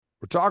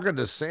We're talking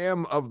to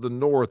Sam of the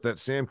North,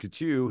 that's Sam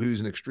Couture,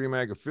 who's an Extreme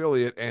Ag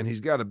affiliate, and he's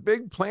got a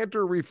big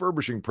planter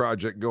refurbishing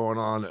project going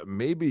on.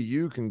 Maybe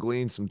you can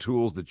glean some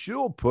tools that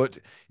you'll put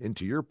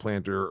into your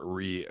planter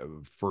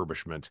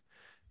refurbishment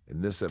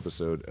in this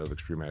episode of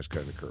Extreme Ag's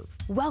Cutting the Curve.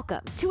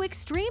 Welcome to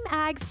Extreme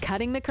Ag's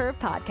Cutting the Curve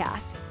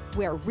podcast,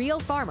 where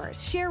real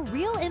farmers share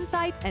real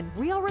insights and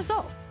real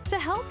results to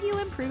help you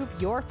improve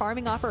your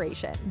farming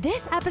operation.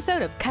 This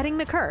episode of Cutting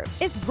the Curve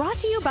is brought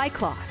to you by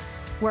Kloss,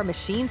 where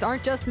machines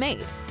aren't just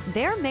made,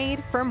 they're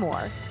made for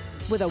more.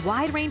 With a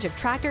wide range of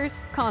tractors,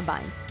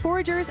 combines,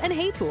 foragers, and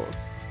hay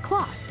tools,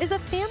 Kloss is a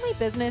family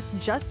business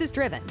just as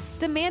driven,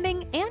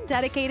 demanding, and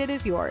dedicated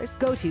as yours.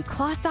 Go to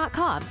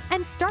kloss.com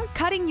and start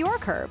cutting your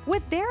curve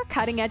with their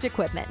cutting-edge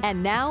equipment.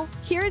 And now,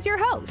 here's your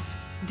host,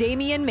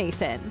 Damian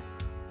Mason.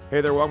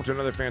 Hey there, welcome to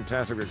another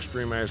fantastic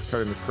Extreme Ag's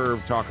Cutting the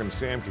Curve, talking to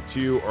Sam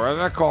Couture, or as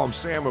I call him,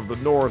 Sam of the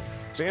North.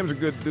 Sam's a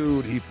good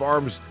dude. He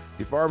farms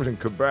in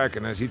Quebec,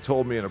 and as he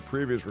told me in a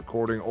previous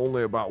recording,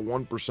 only about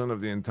 1%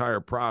 of the entire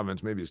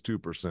province, maybe it's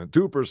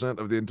 2%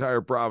 of the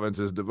entire province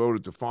is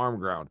devoted to farm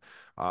ground.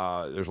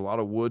 There's a lot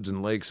of woods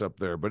and lakes up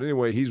there. But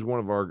anyway, he's one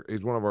of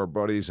our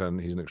buddies,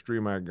 and he's an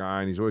Extreme Ag guy,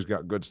 and he's always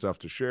got good stuff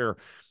to share.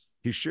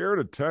 He shared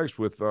a text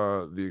with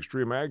the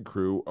Extreme Ag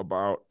crew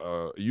about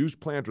a used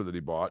planter that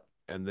he bought,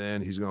 and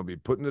then he's going to be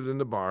putting it in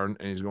the barn,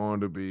 and he's going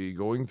to be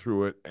going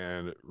through it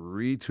and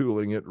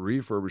retooling it,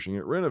 refurbishing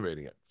it,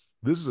 renovating it.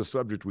 This is a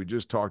subject we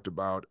just talked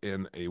about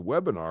in a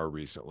webinar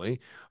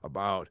recently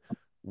about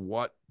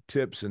what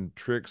tips and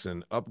tricks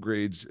and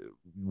upgrades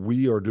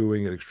we are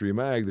doing at Extreme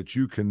Ag that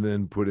you can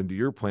then put into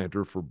your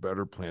planter for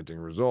better planting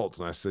results.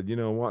 And I said, you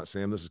know what,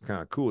 Sam, this is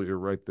kind of cool. You're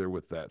right there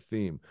with that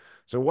theme.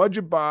 So what'd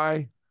you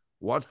buy?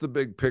 What's the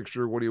big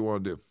picture? What do you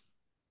want to do?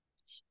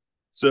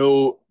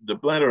 So the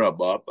planter I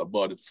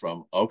bought it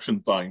from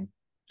Auction Time,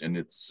 and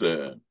it's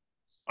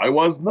I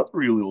was not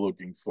really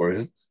looking for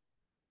it.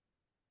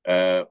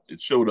 It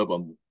showed up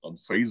on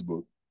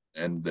Facebook,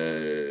 and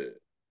I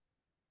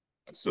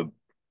said,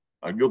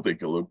 I'll go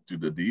take a look to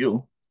the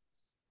deal.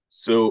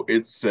 So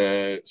it's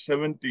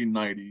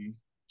 1790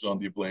 John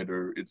D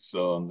planter. It's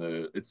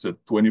a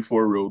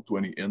 24 row,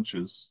 20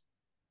 inches,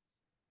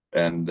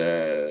 and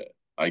I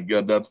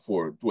got that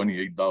for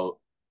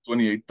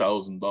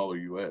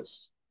 $28,000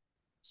 US.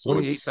 So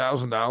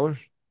 $28,000.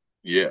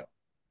 Yeah,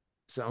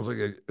 Sounds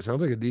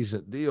like a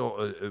decent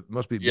deal. It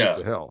must be beat yeah.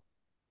 to hell.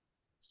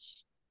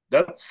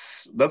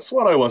 That's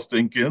what I was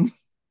thinking.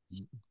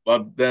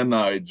 But then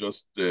I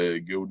just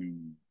I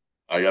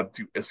had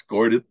to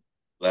escort it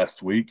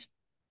last week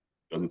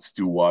because it's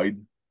too wide.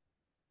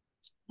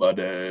 But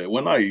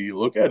when I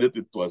look at it,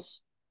 it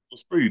was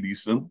pretty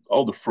decent.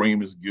 All the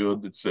frame is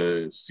good. It's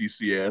a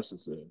CCS.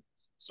 It's a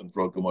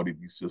Central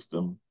Commodity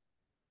System.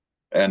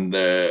 And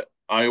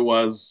I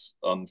was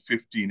on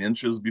 15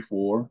 inches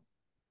before,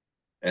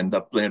 and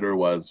that planter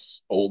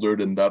was older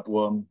than that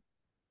one,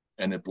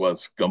 and it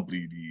was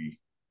completely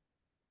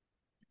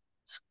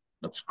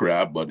not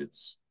scrap, but it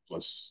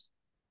was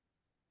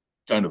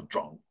kind of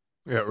junk.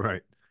 Yeah,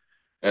 right.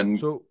 And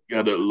so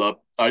got a lot.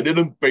 I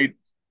didn't pay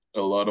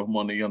a lot of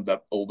money on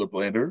that older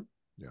planter.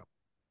 Yeah.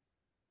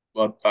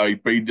 But I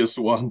paid this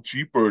one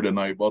cheaper than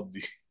I bought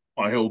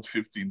my old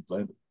 15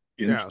 planter.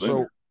 Yeah.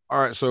 So all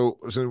right. So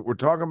we're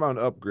talking about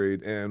an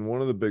upgrade, and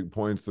one of the big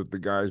points that the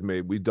guys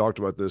made, we talked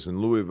about this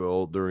in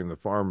Louisville during the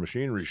Farm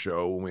Machinery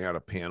Show when we had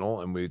a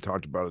panel, and we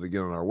talked about it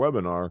again on our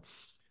webinar.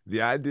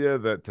 The idea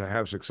that to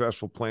have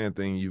successful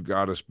planting, you've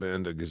got to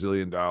spend a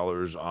gazillion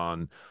dollars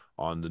on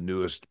the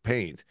newest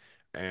paint.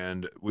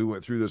 And we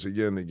went through this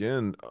again and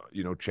again.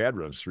 Chad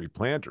runs 3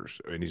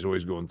 planters, and he's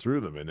always going through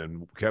them. And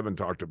then Kevin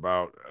talked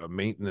about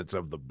maintenance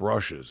of the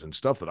brushes and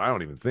stuff that I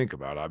don't even think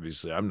about.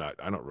 Obviously, I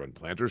don't run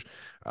planters,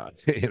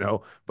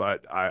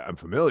 but I'm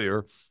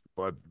familiar.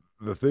 But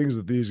the things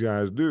that these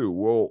guys do,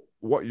 well,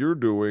 what you're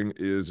doing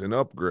is an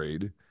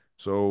upgrade.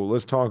 So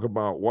let's talk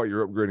about what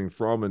you're upgrading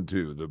from and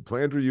to. The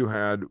planter you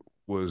had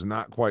was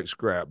not quite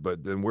scrap,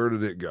 but then where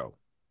did it go?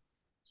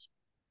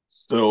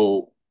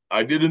 So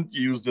I didn't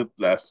use it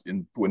last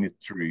in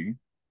 23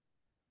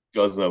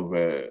 because of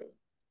a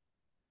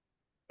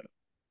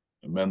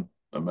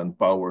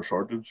manpower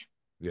shortage.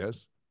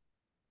 Yes.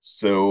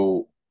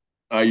 So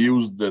I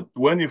used the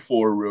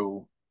 24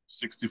 row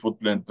 60-foot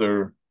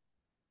planter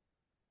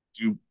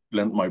to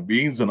plant my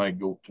beans, and I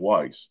go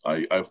twice.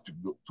 I have to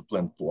go to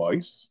plant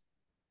twice.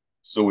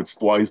 So it's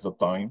twice the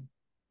time.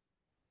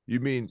 You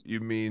mean,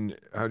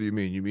 how do you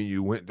mean? You mean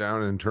you went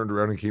down and turned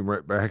around and came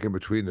right back in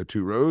between the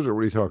 2 rows, or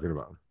what are you talking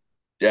about?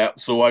 Yeah,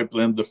 so I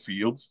plant the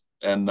fields,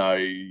 and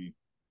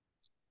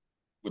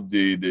with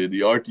the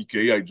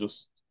RTK, I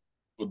just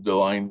put the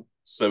line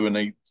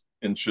 7-8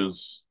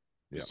 inches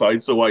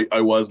aside. So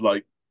I was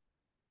like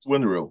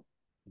twin row.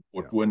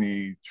 For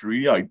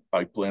 23, I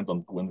plant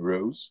on twin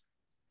rows.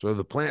 So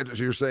the planters,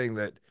 you're saying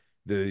that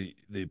the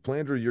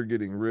planter you're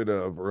getting rid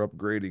of or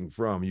upgrading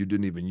from, you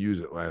didn't even use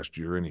it last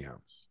year anyhow.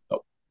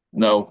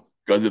 No,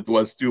 because it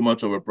was too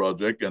much of a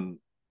project, and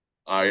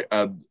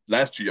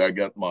last year I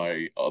got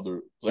my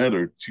other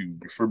planter to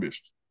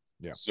refurbished.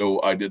 Yeah.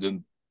 So I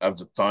didn't have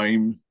the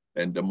time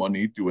and the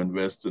money to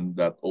invest in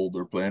that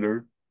older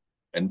planter.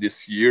 And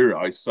this year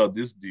I saw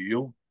this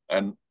deal,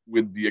 and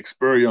with the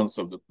experience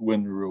of the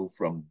twin row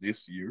from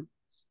this year,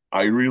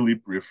 I really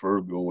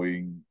prefer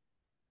going.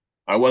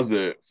 I was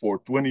a for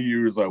 20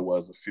 years I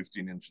was a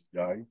 15 inches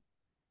guy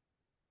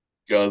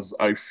because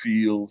I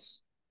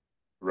feels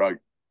right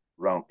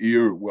around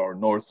here we are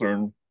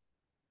northern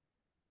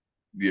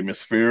the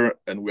hemisphere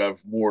and we have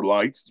more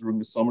lights during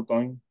the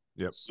summertime.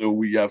 Yep. So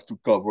we have to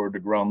cover the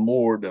ground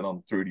more than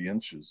on 30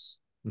 inches.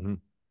 Mm-hmm.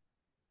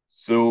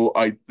 So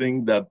I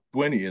think that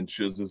 20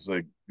 inches is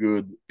a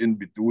good in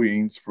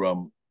betweens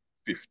from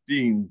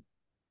 15,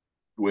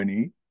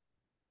 20,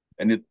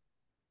 and it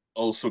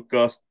also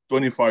costs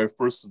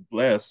 25%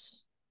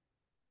 less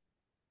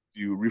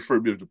to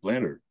refurbish the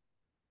planter.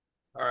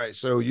 All right,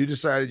 so you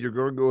decided you're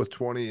going to go with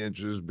 20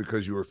 inches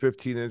because you were a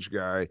 15-inch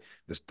guy.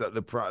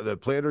 The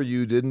planter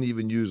you didn't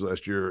even use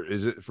last year,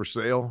 is it for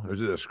sale? Or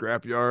is it a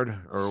scrap yard,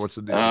 or what's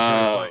the deal?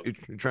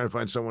 You're trying to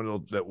find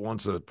someone that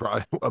wants a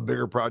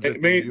bigger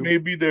project than you.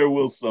 Maybe there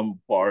will some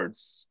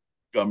parts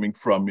coming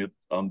from it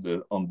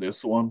on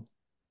this one.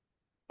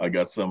 I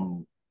got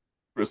some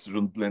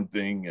precision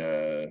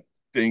planting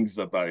things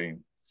that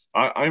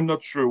I'm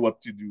not sure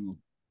what to do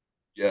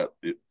yet.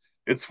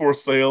 It's for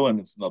sale and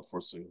it's not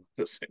for sale at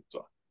the same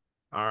time.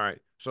 All right,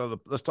 so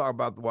let's talk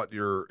about what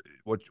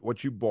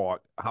you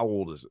bought. How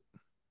old is it?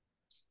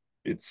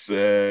 It's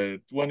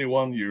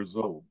 21 years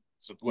old.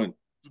 It's a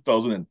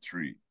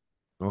 2003.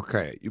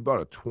 Okay, you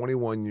bought a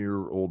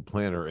 21-year-old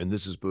planter, and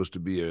this is supposed to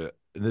be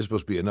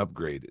an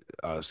upgrade.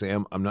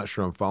 Sam, I'm not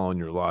sure I'm following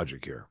your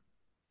logic here.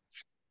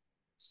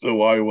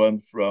 So I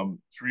went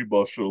from 3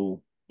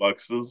 bushel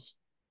boxes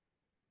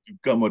to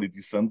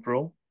Commodity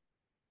Central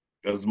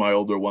because my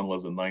older one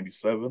was a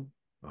 97.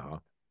 Uh-huh.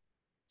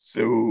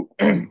 So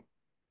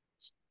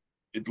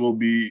it will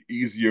be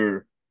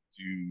easier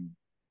to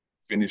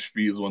finish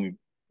fields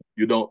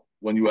you don't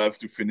when you have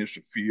to finish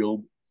a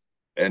field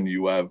and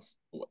you have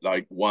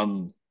like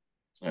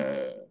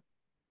uh,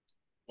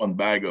 one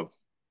bag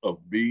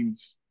of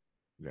beans.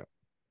 Yeah.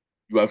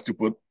 You have to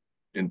put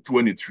in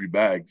 23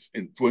 bags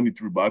in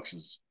 23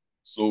 boxes.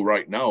 So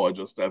right now I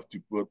just have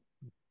to put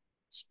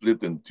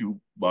split in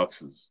 2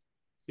 boxes.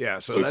 Yeah,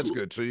 so that's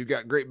good. So you've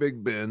got great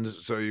big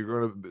bins. So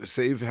you're going to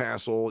save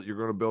hassle. You're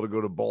going to be able to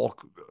go to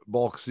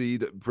bulk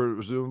seed,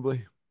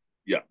 presumably.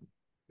 Yeah.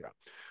 Yeah.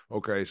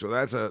 Okay, so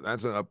that's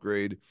an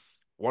upgrade.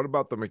 What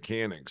about the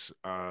mechanics?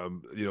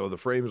 The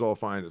frame's all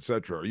fine,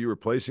 etc. Are you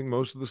replacing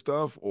most of the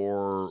stuff,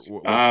 or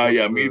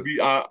Yeah, maybe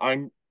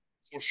I'm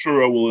for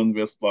sure I will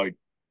invest like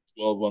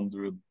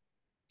 1,200,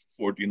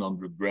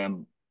 1,400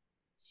 grand.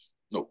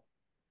 No,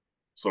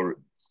 sorry,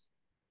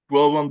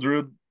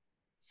 1,200,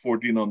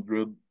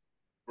 1,400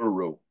 per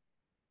row.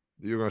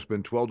 You're going to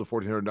spend $1,200 to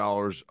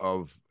 $1,400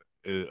 of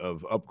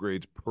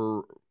upgrades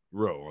per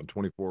row on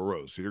 24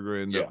 rows. So you're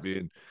going to end up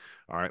being,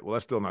 all right, well,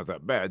 that's still not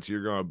that bad. So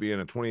you're going to be in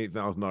a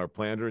 $28,000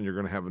 planter, and you're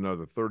going to have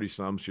another 30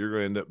 some. So you're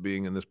going to end up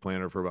being in this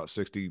planter for about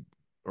 60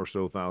 or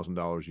so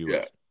 $1,000 US.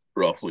 Yeah,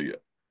 roughly, yeah.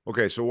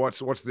 Okay, so what's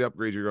the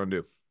upgrade you're going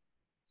to do?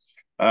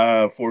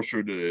 For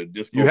sure, the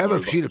disc. You have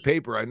a sheet of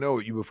paper. I know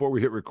you before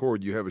we hit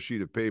record. You have a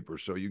sheet of paper,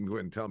 so you can go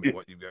ahead and tell me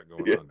what you've got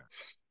going on there.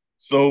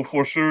 So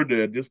for sure,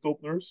 the disc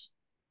openers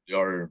they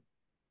are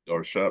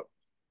sharp.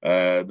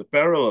 The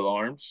parallel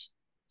arms,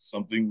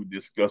 something we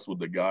discussed with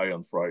the guy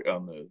on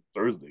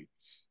Thursday.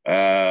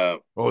 The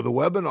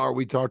webinar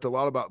we talked a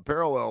lot about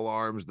parallel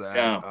arms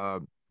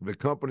that the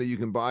company you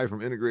can buy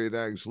from Integrated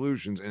Ag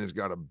Solutions, and it's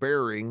got a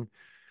bearing.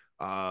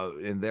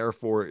 And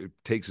therefore it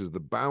takes the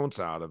bounce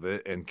out of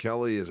it. And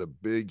Kelly is a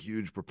big,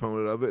 huge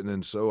proponent of it. And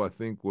then so I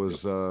think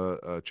was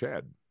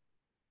Chad.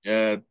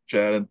 Yeah,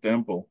 Chad and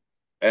Temple.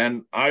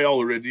 And I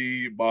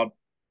already bought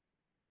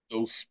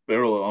those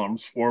parallel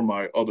arms for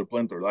my other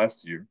planter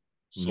last year.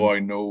 So I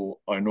know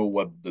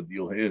what the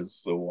deal is.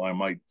 So I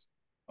might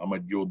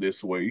go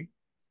this way.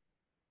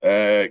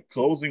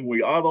 Closing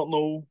wheel. I don't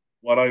know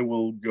what I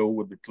will go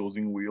with the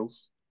closing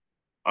wheels.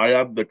 I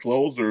have the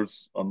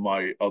closers on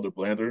my other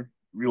planter.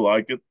 Really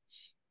like it.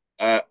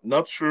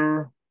 Not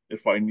sure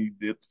if I need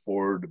it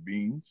for the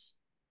beans.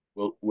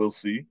 We'll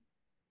see.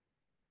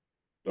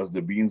 Because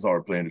the beans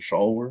are planted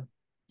shallower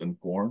than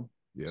corn.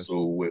 Yes.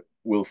 So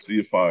we'll see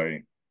if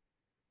I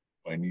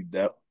need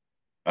that.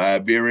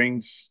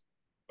 Bearings,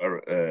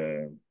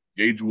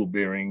 gauge wheel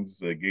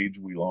bearings, gauge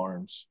wheel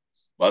arms.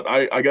 But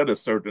I got a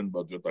certain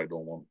budget I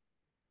don't want to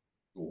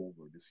go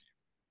over this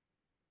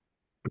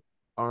year.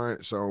 All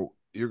right, so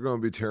you're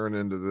going to be tearing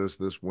into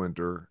this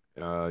winter.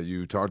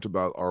 You talked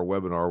about our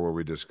webinar where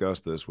we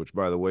discussed this, which,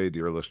 by the way,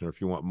 dear listener,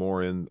 if you want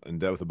more in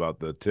depth about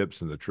the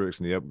tips and the tricks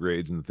and the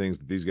upgrades and the things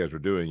that these guys are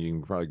doing, you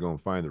can probably go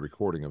and find the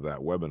recording of that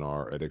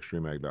webinar at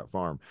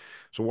extremeag.farm.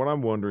 So what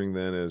I'm wondering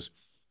then is,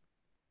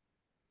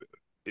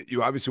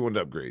 you obviously wanted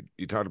to upgrade.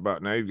 You talked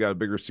about now you've got a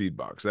bigger seed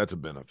box. That's a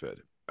benefit.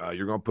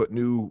 You're going to put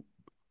new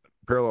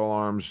parallel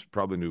arms,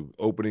 probably new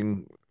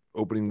opening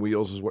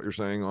wheels is what you're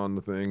saying on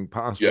the thing,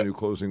 possibly new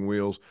closing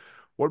wheels.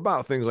 What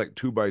about things like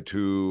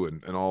 2x2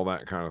 and all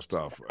that kind of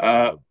stuff?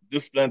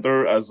 This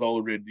planter has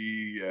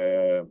already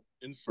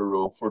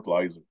in-furrow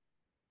fertilizer.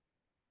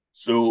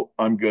 So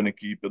I'm gonna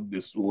keep it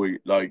this way,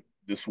 like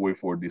this way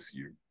for this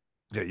year.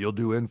 Yeah, you'll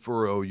do in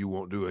furrow. You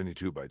won't do any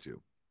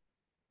 2x2.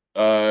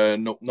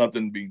 No, not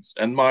in beans.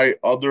 And my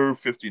other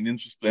 15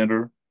 inches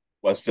planter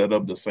was set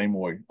up the same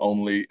way,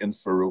 only in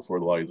furrow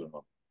fertilizer.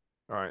 All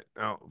right.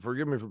 Now,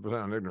 forgive me for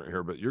sounding ignorant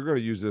here, but you're going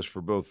to use this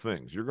for both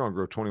things. You're going to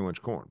grow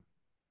 20-inch corn.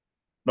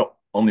 No,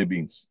 only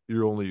beans.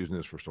 You're only using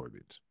this for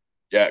soybeans.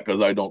 Yeah, because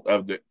I don't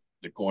have the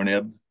corn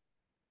head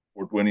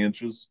for 20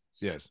 inches.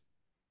 Yes.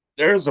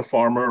 There's a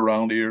farmer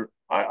around here.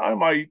 I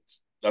might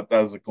that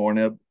has a corn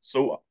head.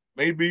 So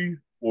maybe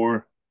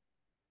for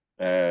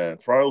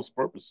trials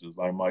purposes,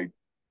 I might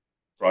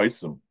try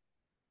some.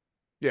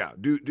 Yeah,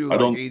 do I like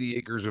don't. 80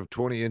 acres of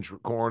 20-inch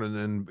corn and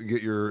then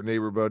get your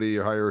neighbor buddy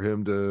or hire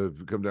him to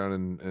come down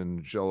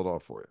and shell it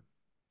off for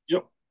you.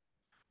 Yep,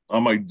 I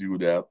might do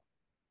that.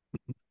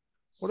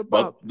 What But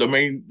about the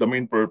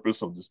main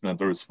purpose of this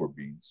planter is for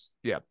beans.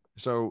 yeah.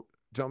 So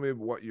tell me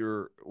what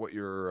your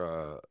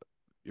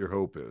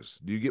hope is.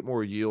 Do you get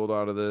more yield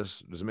out of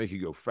this? Does it make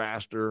you go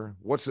faster?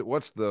 What's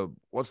the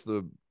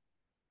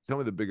tell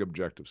me the big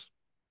objectives.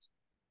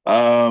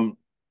 Um,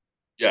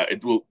 yeah,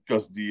 it will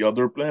because the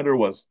other planter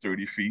was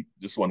 30 feet.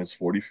 This one is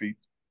 40 feet.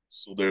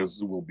 So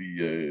there's will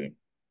be a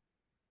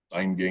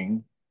time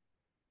gain.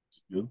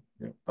 Good.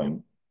 Yeah,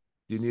 time.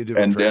 Do you need a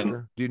different And then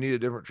tractor? Do you need a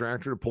different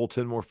tractor to pull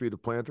 10 more feet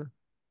of planter?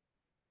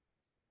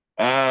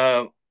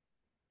 uh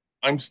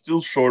I'm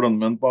still short on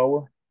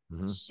manpower.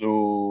 Mm-hmm.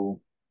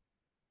 So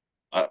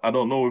I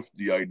don't know if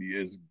the idea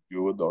is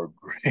good or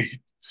great.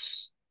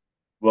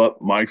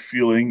 But my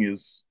feeling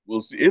is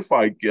we'll see if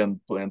I can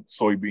plant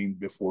soybean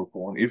before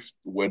corn, if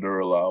the weather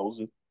allows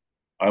it.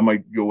 I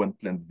might go and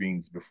plant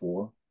beans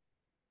before.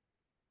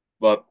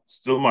 But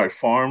still my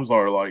farms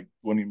are like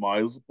 20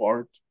 miles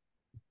apart.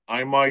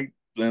 I might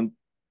plant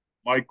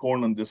my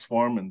corn on this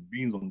farm and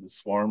beans on this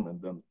farm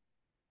and then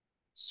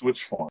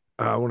switch farm.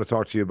 I want to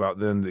talk to you about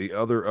then the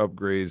other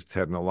upgrades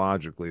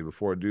technologically.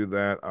 Before I do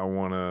that, I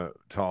want to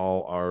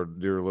tell our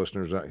dear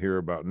listeners out here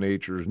about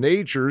Nature's.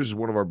 Nature's is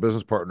one of our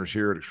business partners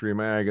here at Extreme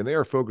Ag, and they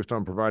are focused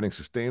on providing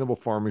sustainable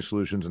farming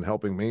solutions and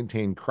helping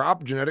maintain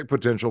crop genetic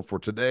potential for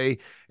today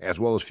as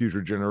well as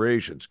future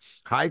generations.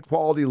 High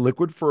quality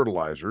liquid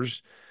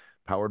fertilizers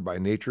powered by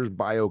Nature's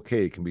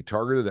BioK can be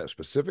targeted at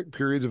specific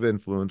periods of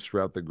influence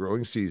throughout the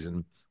growing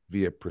season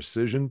via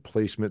precision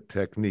placement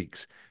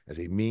techniques as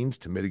a means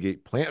to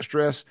mitigate plant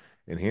stress,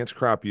 enhance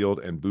crop yield,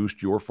 and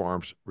boost your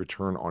farm's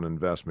return on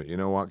investment. You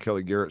know what?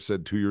 Kelly Garrett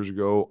said 2 years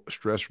ago,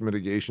 stress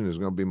mitigation is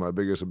going to be my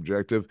biggest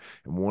objective.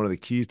 And one of the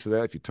keys to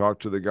that, if you talk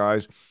to the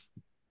guys,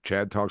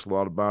 Chad talks a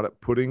lot about it,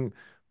 putting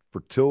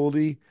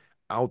fertility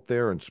out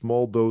there in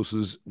small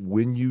doses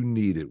when you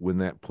need it, when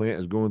that plant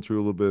is going through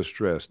a little bit of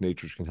stress.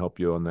 Nature's can help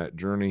you on that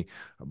journey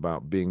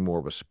about being more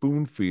of a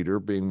spoon feeder,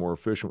 being more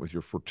efficient with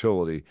your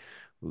fertility.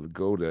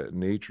 Go to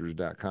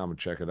natures.com and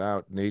check it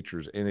out.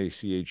 Nature's,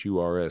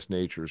 Nachurs,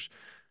 Nature's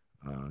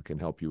can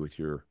help you with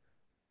your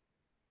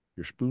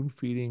spoon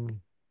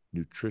feeding,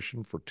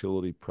 nutrition,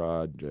 fertility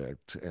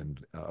project,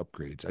 and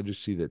upgrades. I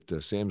just see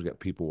that Sam's got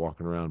people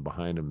walking around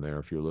behind him there.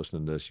 If you're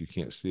listening to this, you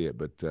can't see it,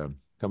 but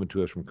coming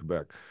to us from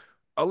Quebec.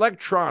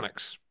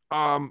 Electronics.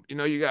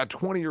 You got a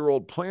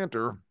 20-year-old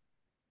planter,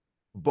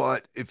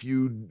 but if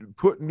you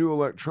put new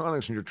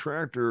electronics in your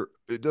tractor,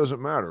 it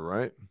doesn't matter,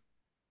 right?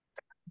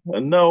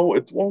 And no,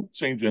 it won't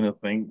change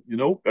anything,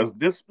 because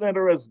this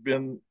planter has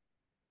been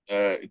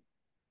it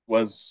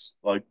was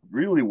like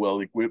really well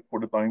equipped for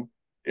the time.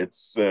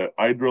 It's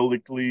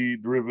hydraulically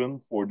driven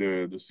for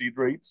the seed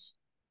rates.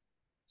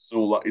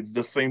 So like, it's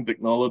the same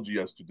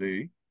technology as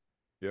today.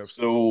 Yes.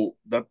 So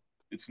that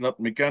it's not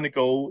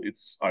mechanical,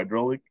 it's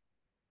hydraulic.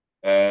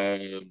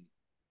 And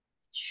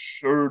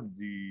sure,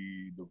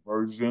 the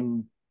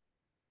version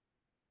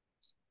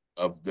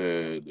of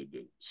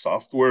the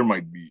software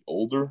might be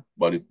older,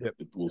 but it, Yep.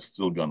 it will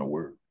still gonna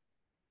work.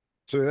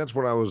 So that's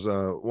what I was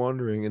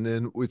wondering. And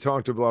then we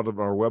talked a lot of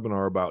our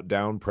webinar about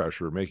down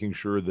pressure, making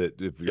sure that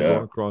if you're going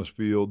Yeah. across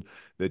field,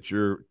 that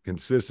you're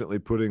consistently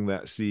putting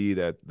that seed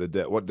at the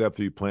depth. What depth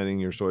are you planting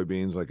your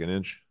soybeans? Like an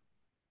inch?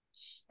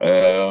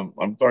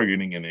 I'm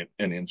targeting an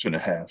inch and a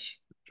half.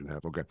 Inch and a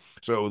half. Okay.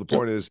 So the Yep.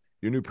 point is,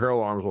 your new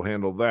parallel arms will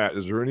handle that.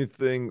 Is there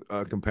anything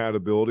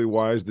compatibility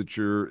wise that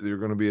you're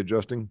going to be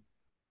adjusting?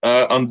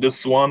 On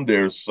this one,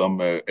 there's some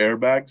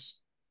airbags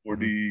for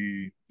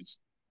Mhm.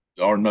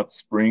 they are not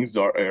springs,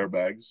 they are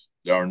airbags.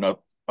 They are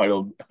not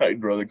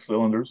hydraulic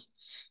cylinders.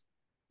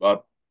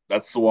 But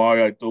that's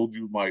why I told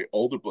you my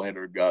older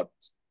planter got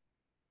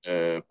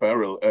a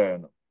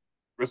parallel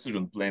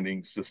precision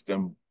planning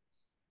system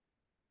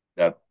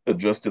that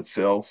adjusts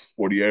itself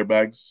for the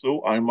airbags.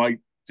 So I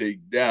might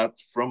take that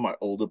from my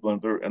older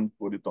planter and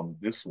put it on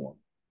this one.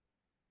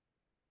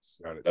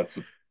 Got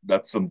it.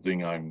 That's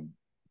something I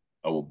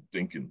was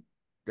thinking.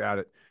 Got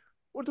it.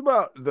 What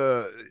about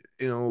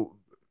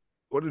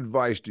what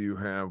advice do you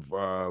have?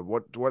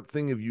 What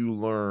thing have you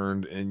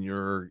learned in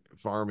your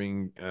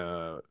farming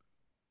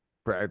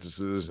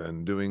practices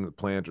and doing the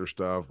planter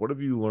stuff, what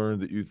have you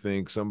learned that you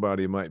think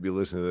somebody might be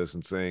listening to this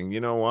and saying,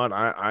 you know what,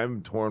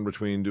 I'm torn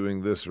between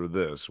doing this or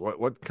this?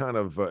 What kind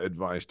of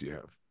advice do you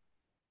have?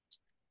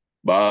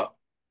 But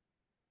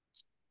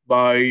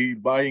by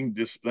buying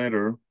this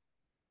planter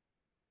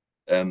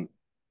and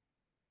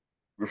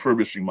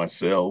refurbishing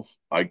myself,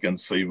 I can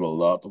save a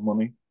lot of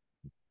money,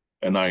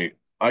 and I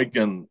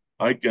can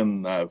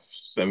have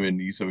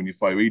 70,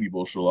 75, 80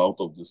 bushel out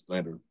of this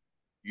planter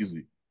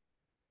easy.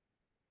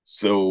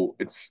 So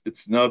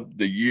it's not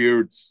the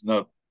year, it's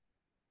not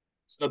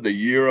the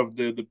year of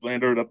the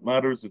planter that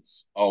matters.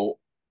 It's how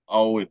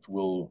it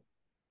will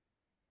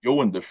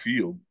go in the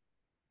field.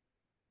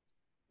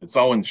 It's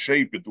how in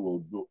shape it will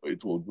go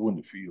in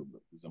the field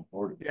that is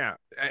important. Yeah,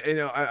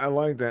 I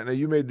like that. Now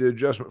you made the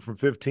adjustment from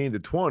 15 to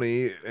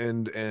 20,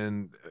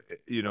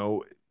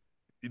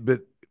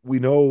 but we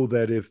know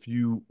that if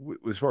you,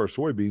 as far as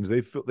soybeans,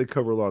 they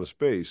cover a lot of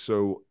space.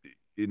 So,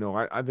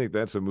 I think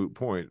that's a moot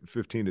point.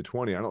 15 to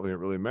 20, I don't think it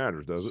really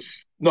matters, does it?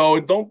 No,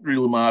 it don't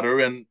really matter,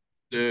 and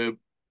the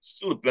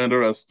still the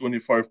planter has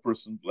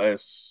 25%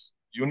 less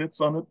units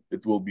on it.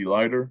 It will be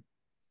lighter,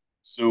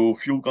 so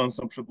fuel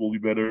consumption will be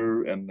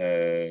better, and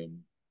the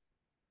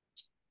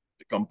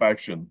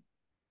compaction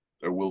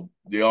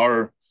they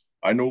are.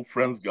 I know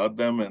friends got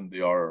them, and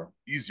they are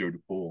easier to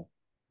pull.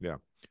 Yeah.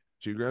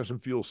 So you're gonna have some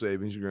fuel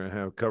savings. You're gonna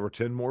have cover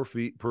 10 more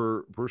feet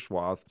per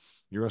swath.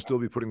 You're gonna still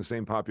be putting the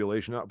same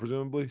population out,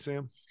 presumably,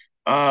 Sam.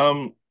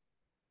 Um,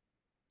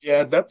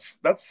 yeah, that's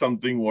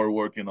something we're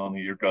working on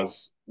here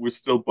because we're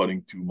still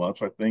putting too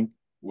much. I think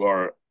we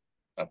are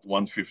at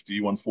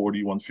 150,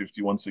 140,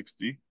 150,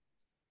 160.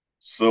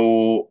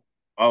 So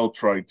I'll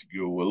try to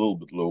go a little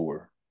bit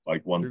lower,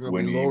 like You're going to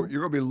be 120. lower.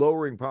 You're going to be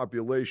lowering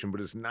population,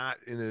 but it's not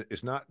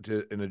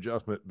an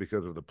adjustment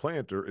because of the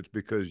planter. It's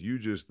because you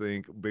just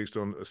think, based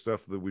on the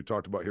stuff that we've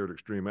talked about here at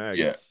Extreme Ag,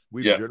 Yeah,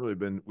 we've yeah, generally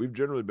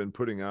been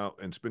putting out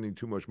and spending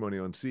too much money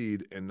on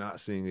seed and not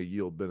seeing a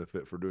yield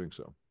benefit for doing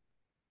so.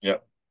 yeah,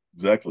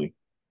 exactly.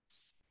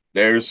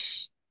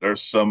 There's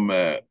some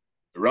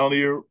around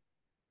here.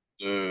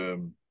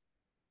 Um,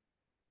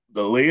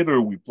 the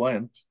later we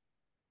plant,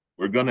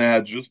 we're gonna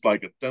add just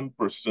like a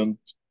 10%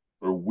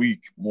 per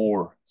week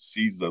more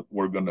seeds that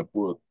we're gonna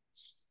put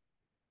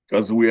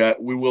because we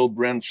will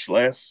branch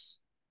less,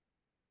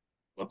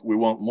 but we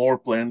want more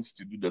plants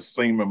to do the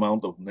same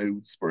amount of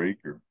nodes per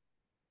acre.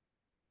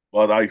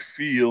 But I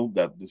feel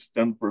that this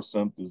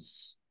 10%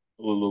 is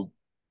a little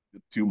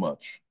bit too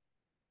much.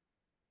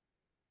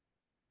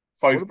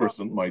 What Five about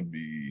percent might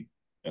be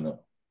enough.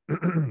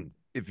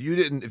 if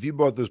you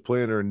bought this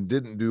planter and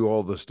didn't do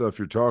all the stuff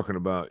you're talking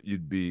about,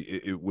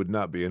 it would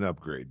not be an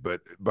upgrade.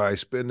 But by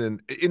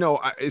spending,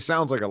 it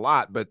sounds like a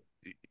lot, but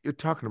you're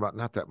talking about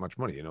not that much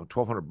money.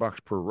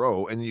 $1,200 per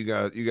row, and you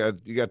got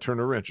to turn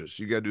the wrenches.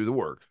 You got to do the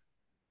work.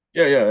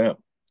 Yeah, yeah, yeah.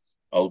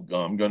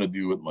 I'm gonna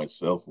do it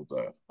myself with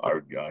the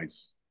hired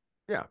guys.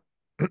 Yeah.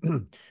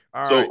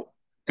 All right. So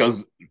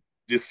because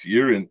this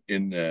year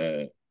in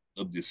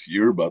not this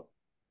year, but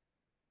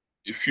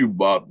if you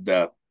bought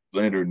that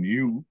planter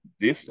new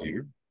this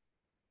year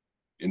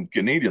in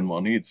Canadian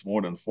money, it's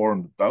more than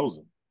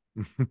 400,000.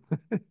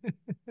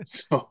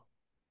 So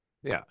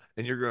Yeah,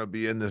 and you're going to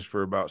be in this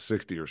for about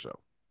 60 or so.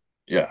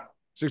 yeah,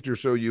 60 or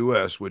so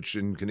US, which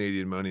in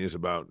Canadian money is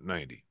about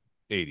 90,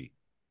 80.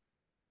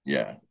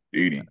 yeah,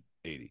 Yeah, 80.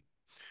 80.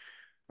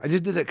 I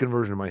just did that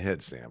conversion in my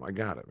head, Sam. I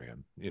got it,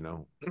 man.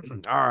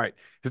 All right.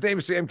 His name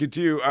is Sam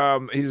Coutu.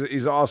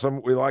 He's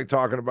awesome. We like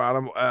talking about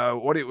him.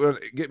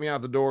 Get me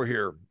out the door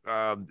here?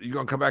 You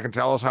gonna come back and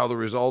tell us how the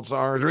results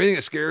are? Is there anything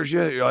that scares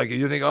you?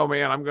 You think, oh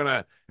man,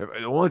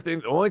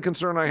 the only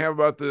concern I have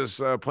about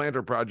this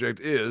planter project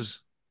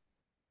is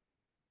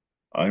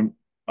I'm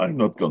I'm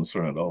not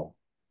concerned at all.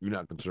 you're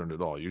not concerned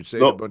at all. You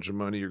saved a No, bunch of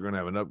money. You're going to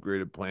have an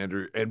upgraded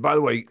planter. And by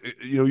the way,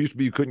 used to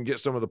be you couldn't get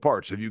some of the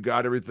parts. Have you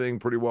got everything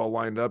pretty well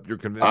lined up? You're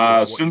convinced you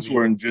have what you since need?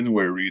 we're in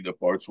January, the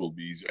parts will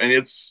be easier, and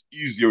it's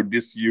easier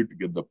this year to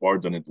get the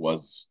part than it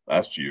was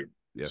last year.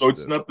 So Yes, it it's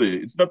is. not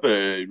the it's not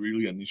a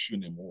really an issue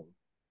anymore.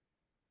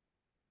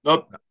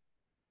 Not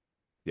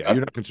Yeah,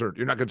 you're at not concerned.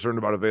 You're not concerned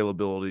about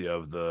availability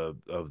of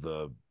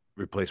the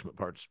replacement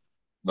parts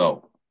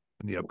no.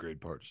 and the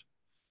upgrade parts.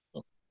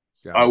 No.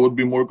 Got I it. would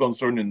be more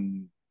concerned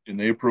in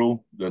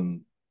April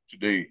than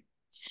today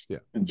Yeah.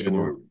 in Yeah,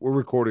 we're January. we're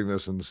recording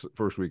this in the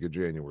first week of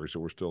January, so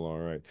we're still all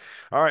right.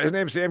 All right, his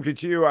name's Sam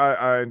Coutu.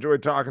 I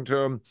enjoyed talking to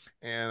him,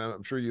 and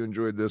I'm sure you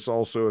enjoyed this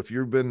also. If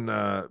you've been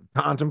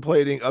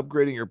contemplating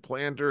upgrading your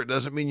planter, it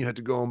doesn't mean you have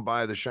to go and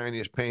buy the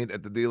shiniest paint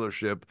at the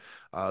dealership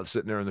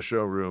sitting there in the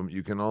showroom.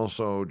 You can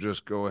also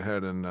just go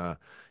ahead and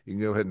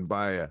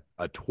buy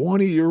a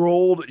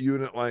 20-year-old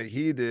unit like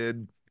he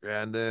did,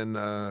 and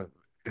then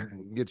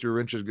get your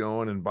wrenches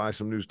going and buy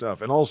some new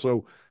stuff. And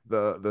also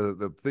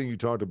the thing you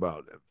talked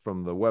about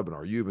from the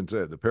webinar, you even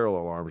said the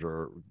parallel arms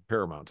are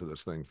paramount to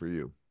this thing for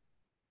you.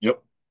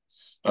 Yep.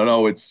 I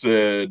know it's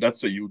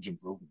that's a huge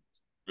improvement,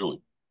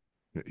 really.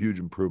 Huge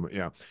improvement.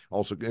 Yeah.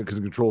 Also, because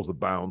it controls the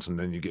bounce, and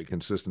then you get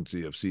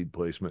consistency of seed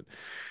placement.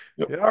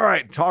 Yep. Yeah, all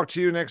right. Talk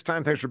to you next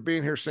time. Thanks for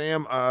being here,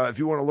 Sam. If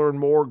you want to learn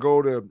more,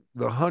 go to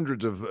the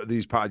hundreds of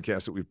these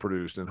podcasts that we've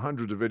produced and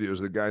hundreds of videos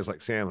that guys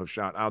like Sam have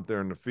shot out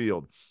there in the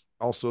field.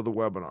 Also, the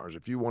webinars.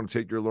 If you want to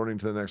take your learning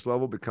to the next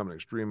level, become an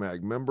Extreme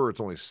Ag member. It's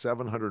only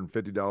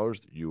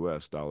 $750,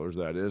 US dollars,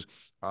 that is,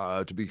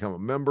 to become a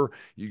member.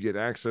 You get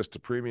access to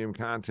premium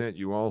content.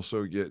 You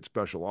also get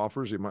special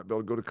offers. You might be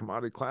able to go to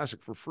Commodity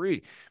Classic for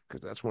free, because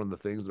that's one of the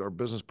things that our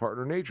business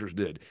partner Nature's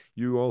did.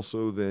 You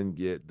also then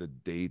get the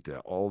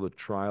data, all the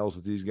trials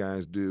that these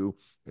guys do.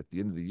 At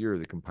the end of the year,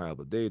 they compile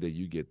the data.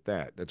 You get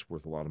that. That's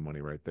worth a lot of money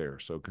right there.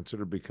 So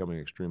consider becoming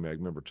an Extreme Ag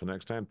member. Till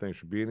next time, thanks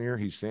for being here.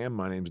 He's Sam.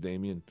 My name's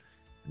Damian.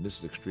 And this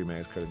is Extreme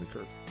Ag's Cutting the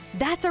Curve.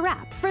 That's a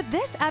wrap for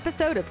this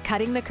episode of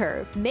Cutting the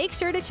Curve. Make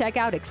sure to check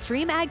out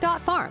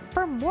extremeag.farm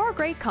for more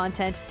great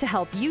content to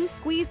help you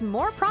squeeze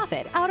more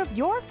profit out of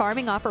your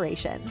farming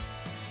operation.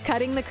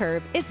 Cutting the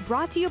Curve is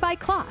brought to you by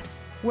Kloss,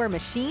 where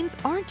machines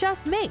aren't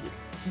just made,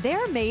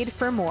 they're made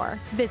for more.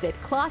 Visit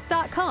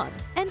kloss.com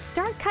and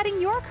start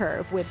cutting your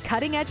curve with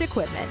cutting-edge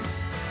equipment.